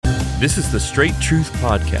This is the Straight Truth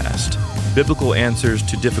Podcast, biblical answers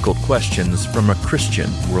to difficult questions from a Christian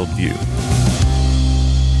worldview.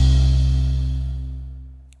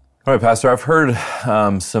 All right, Pastor, I've heard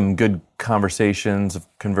some good conversations of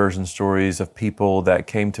conversion stories of people that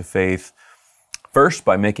came to faith first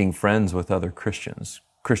by making friends with other Christians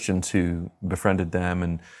who befriended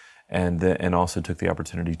them and also took the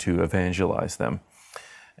opportunity to evangelize them.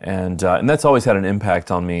 And that's always had an impact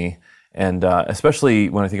on me. And especially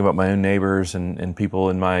when I think about my own neighbors and people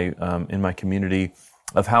in my community,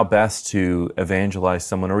 of how best to evangelize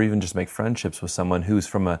someone or even just make friendships with someone who's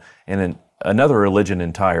from another religion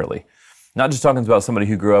entirely. Not just talking about somebody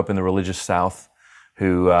who grew up in the religious South,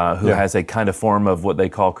 who has a kind of form of what they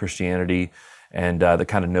call Christianity and that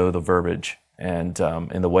kind of know the verbiage and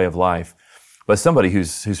the way of life, but somebody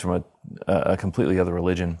who's from a completely other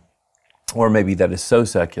religion, or maybe that is so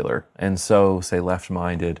secular and so, say,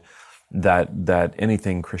 left-minded, that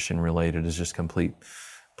anything Christian related is just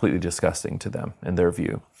completely disgusting to them in their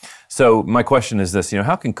view. So my question is this,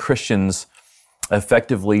 how can Christians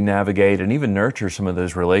effectively navigate and even nurture some of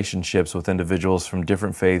those relationships with individuals from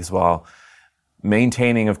different faiths while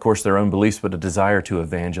maintaining, of course, their own beliefs, but a desire to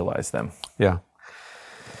evangelize them? Yeah.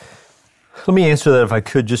 Let me answer that if I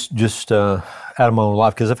could, just out of my own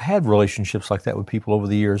life, because I've had relationships like that with people over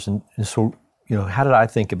the years. And so, how did I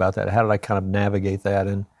think about that? How did I kind of navigate that?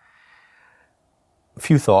 And a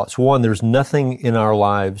few thoughts. One, there's nothing in our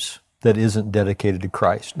lives that isn't dedicated to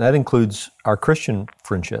Christ. And that includes our Christian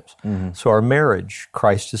friendships. Mm-hmm. So our marriage,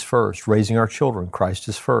 Christ is first. Raising our children, Christ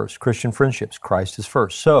is first. Christian friendships, Christ is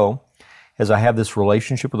first. So as I have this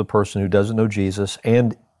relationship with a person who doesn't know Jesus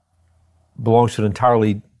and belongs to an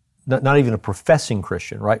entirely, not even a professing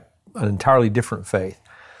Christian, right? An entirely different faith,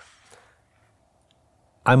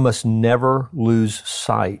 I must never lose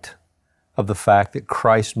sight of the fact that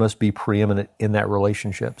Christ must be preeminent in that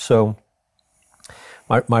relationship. So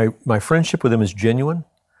my friendship with them is genuine,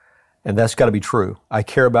 and that's got to be true. I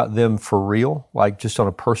care about them for real, like just on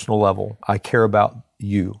a personal level. I care about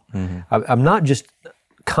you. Mm-hmm. I'm not just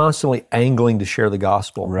constantly angling to share the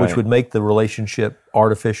gospel, right, which would make the relationship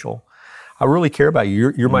artificial. I really care about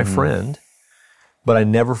you. You're my friend, but I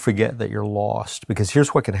never forget that you're lost. Because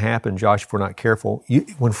here's what can happen, Josh, if we're not careful.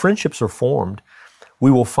 When friendships are formed, we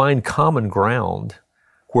will find common ground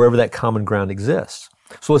wherever that common ground exists.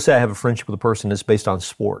 So let's say I have a friendship with a person that's based on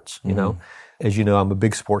sports, As you know, I'm a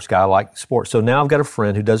big sports guy. I like sports. So now I've got a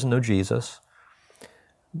friend who doesn't know Jesus.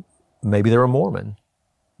 Maybe they're a Mormon.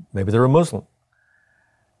 Maybe they're a Muslim.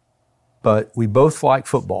 But we both like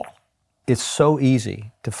football. It's so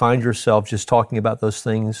easy to find yourself just talking about those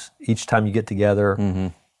things each time you get together. Mm-hmm.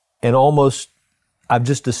 And almost, I've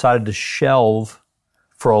just decided to shelve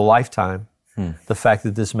for a lifetime the fact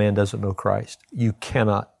that this man doesn't know Christ. You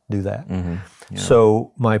cannot do that. Mm-hmm. Yeah.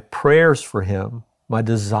 So my prayers for him, my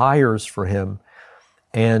desires for him,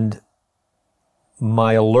 and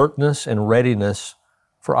my alertness and readiness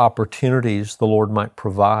for opportunities the Lord might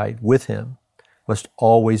provide with him must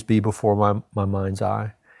always be before my mind's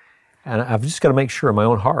eye. And I've just got to make sure in my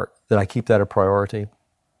own heart that I keep that a priority.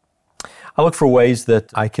 I look for ways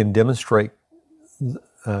that I can demonstrate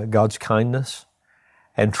God's kindness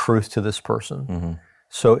and truth to this person. Mm-hmm.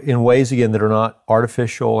 So in ways, again, that are not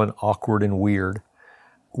artificial and awkward and weird,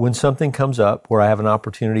 when something comes up where I have an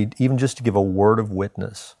opportunity, even just to give a word of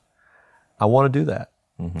witness, I want to do that.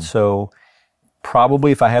 Mm-hmm. So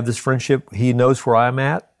probably if I have this friendship, he knows where I'm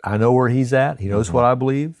at, I know where he's at, he knows what I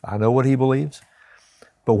believe, I know what he believes.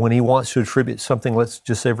 But when he wants to attribute something, let's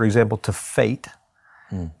just say, for example, to fate,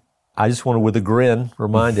 I just want to, with a grin,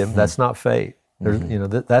 remind him that's not fate.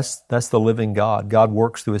 That's the living God. God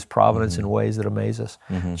works through his providence in ways that amaze us.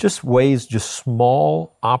 Mm-hmm. Just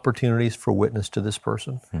small opportunities for witness to this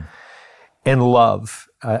person. And love,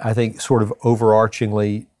 I think, sort of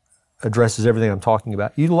overarchingly addresses everything I'm talking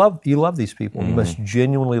about. You love these people. You must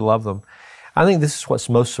genuinely love them. I think this is what's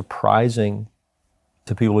most surprising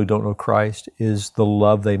to people who don't know Christ, is the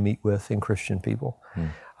love they meet with in Christian people.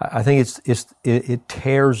 I think it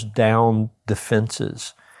tears down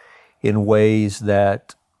defenses in ways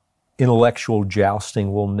that intellectual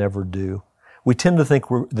jousting will never do. We tend to think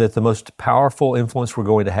that the most powerful influence we're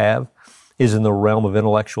going to have is in the realm of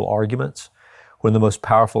intellectual arguments, when the most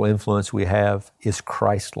powerful influence we have is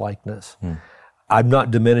Christ-likeness. I'm not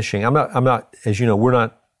diminishing. I'm not, as you know, we're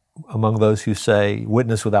not among those who say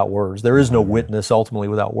witness without words. There is no witness ultimately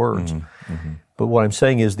without words. But what I'm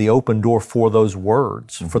saying is the open door for those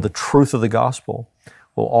words, for the truth of the gospel,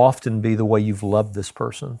 will often be the way you've loved this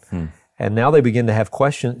person. And now they begin to have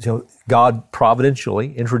questions. God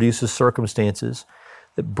providentially introduces circumstances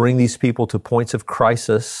that bring these people to points of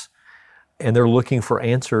crisis and they're looking for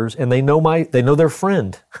answers, and they know their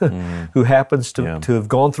friend who happens to have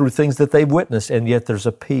gone through things that they've witnessed, and yet there's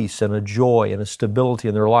a peace and a joy and a stability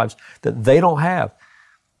in their lives that they don't have.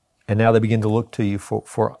 And now they begin to look to you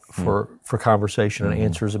for conversation and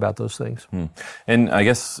answers about those things. And I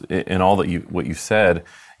guess in all what you said,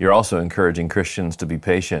 you're also encouraging Christians to be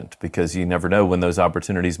patient, because you never know when those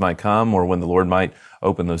opportunities might come or when the Lord might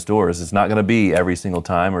open those doors. It's not going to be every single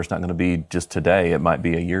time, or it's not going to be just today. It might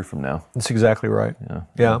be a year from now. That's exactly right.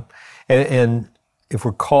 Yeah. And if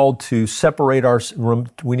we're called to separate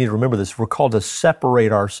we need to remember this. If we're called to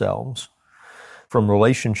separate ourselves from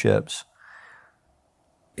relationships,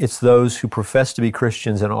 it's those who profess to be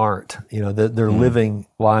Christians and aren't. That they're living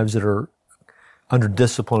lives that are under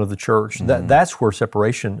discipline of the church. That's where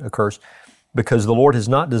separation occurs, because the Lord has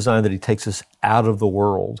not designed that He takes us out of the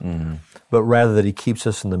world, but rather that He keeps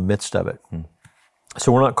us in the midst of it.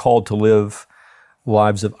 So we're not called to live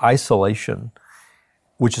lives of isolation,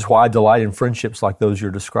 which is why I delight in friendships like those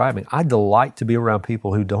you're describing. I delight to be around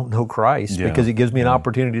people who don't know Christ, because it gives me an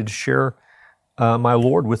opportunity to share my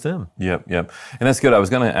Lord with them. Yep. And that's good. I was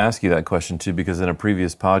going to ask you that question too, because in a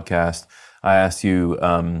previous podcast, I asked you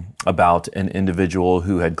about an individual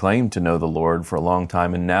who had claimed to know the Lord for a long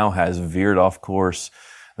time and now has veered off course.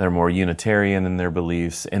 They're more Unitarian in their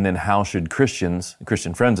beliefs. And then how should Christian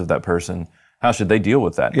friends of that person, how should they deal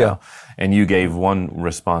with that now? And you gave one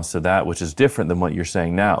response to that, which is different than what you're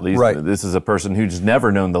saying now. This is a person who's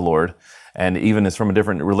never known the Lord, and even is from a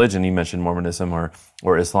different religion. You mentioned Mormonism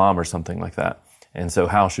or Islam or something like that. And so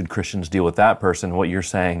how should Christians deal with that person? What you're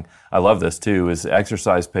saying, I love this too, is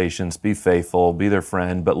exercise patience, be faithful, be their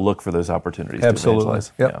friend, but look for those opportunities to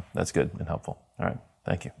evangelize. Yeah, that's good and helpful. All right,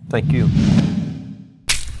 thank you. Thank you.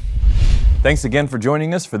 Thanks again for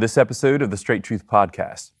joining us for this episode of the Straight Truth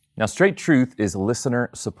Podcast. Now, Straight Truth is listener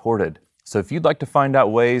supported. So if you'd like to find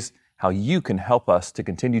out ways how you can help us to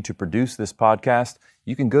continue to produce this podcast,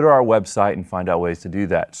 you can go to our website and find out ways to do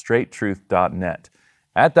that, straighttruth.net.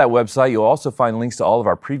 At that website, you'll also find links to all of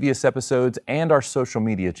our previous episodes and our social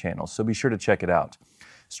media channels, so be sure to check it out.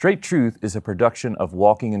 Straight Truth is a production of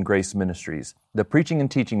Walking in Grace Ministries, the preaching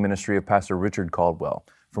and teaching ministry of Pastor Richard Caldwell.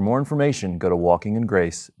 For more information, go to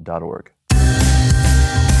walkingingrace.org.